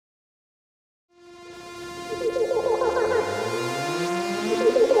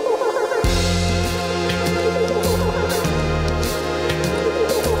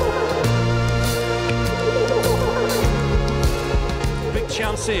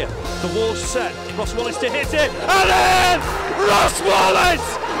here. The wall's set. Ross Wallace to hit it. And then Ross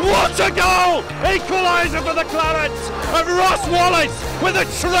Wallace! What a goal! Equaliser for the Clarets. And Ross Wallace with a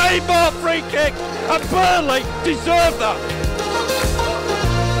trademark free kick. And Burnley deserved that.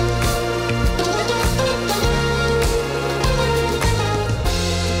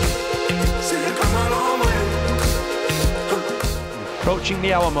 Approaching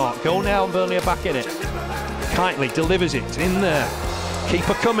the hour mark. Goal now and Burnley are back in it. Kiteley delivers it in there.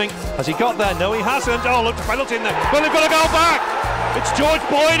 Keeper coming. Has he got there? No, he hasn't. Oh, look, the penalty in there. Well, they've got to go back. It's George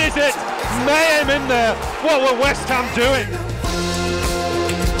Boyd, is it? Mayhem in there. What will West Ham doing?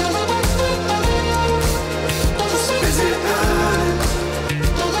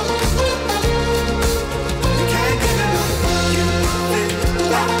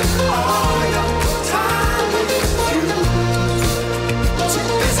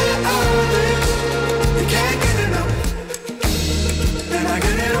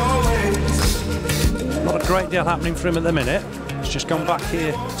 Not a great deal happening for him at the minute. It's just gone back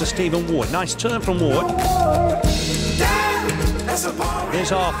here to Stephen Ward. Nice turn from Ward.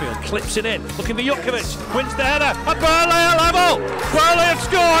 Here's Arfield, clips it in, looking for Jukovic, wins the header, and Burnley are level! Burnley have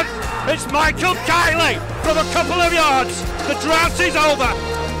scored! It's Michael Kiteley from a couple of yards. The drought is over.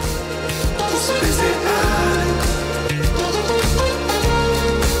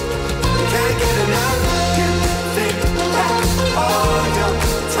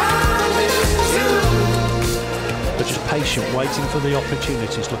 They're just patient, waiting for the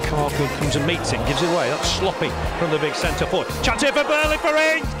opportunities. Lukaku comes and meets him, gives it away. That's sloppy from the big centre forward. Chance here for Burnley for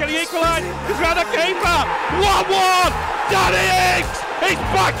Ings. Can he equalise? He's round the keeper. 1-1. Danny Ings. He's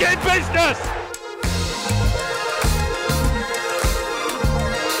back in business.